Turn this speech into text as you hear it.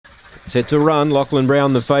Set to run. Lachlan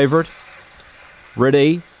Brown, the favourite.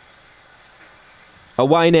 Ready.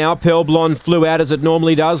 Away now, Pearl Blonde flew out as it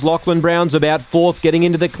normally does. Lachlan Brown's about fourth, getting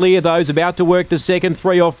into the clear though. He's about to work to second,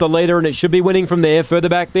 3 off the leader, and it should be winning from there. Further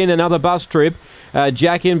back then, another bus trip.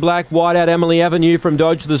 Jack in Black, wide out Emily Avenue from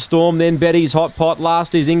Dodge the Storm. Then Betty's Hot Pot.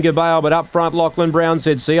 Last is Inga Bale, but up front, Lachlan Brown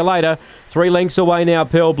said, see you later. 3 lengths away now,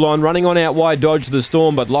 Pearl Blonde. Running on out wide, Dodge the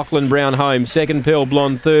Storm, but Lachlan Brown home. Second, Pearl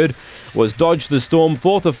Blonde. Third was Dodge the Storm.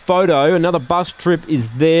 Fourth, a photo. Another bus trip is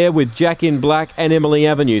there with Jack in Black and Emily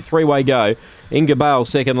Avenue. 3-way go. Inga Bale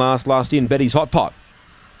second last in Betty's Hot Pot.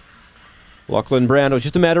 Lachlan Brown, it was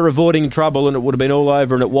just a matter of avoiding trouble and it would have been all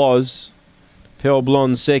over, and it was. Pearl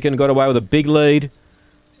Blonde second, got away with a big lead,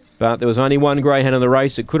 but there was only one greyhound in the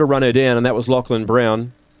race that could have run her down, and that was Lachlan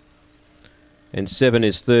Brown. And 7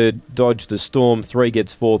 is third, Dodge the Storm. 3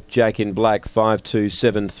 gets fourth, Jack in Black.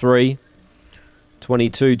 5-2-7-3.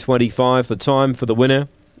 22.25 the time for the winner.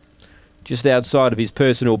 Just outside of his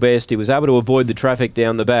personal best. He was able to avoid the traffic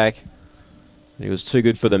down the back. He was too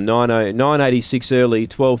good for them. 9.86 early,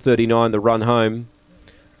 12.39 the run home.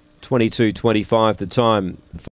 22.25 the time.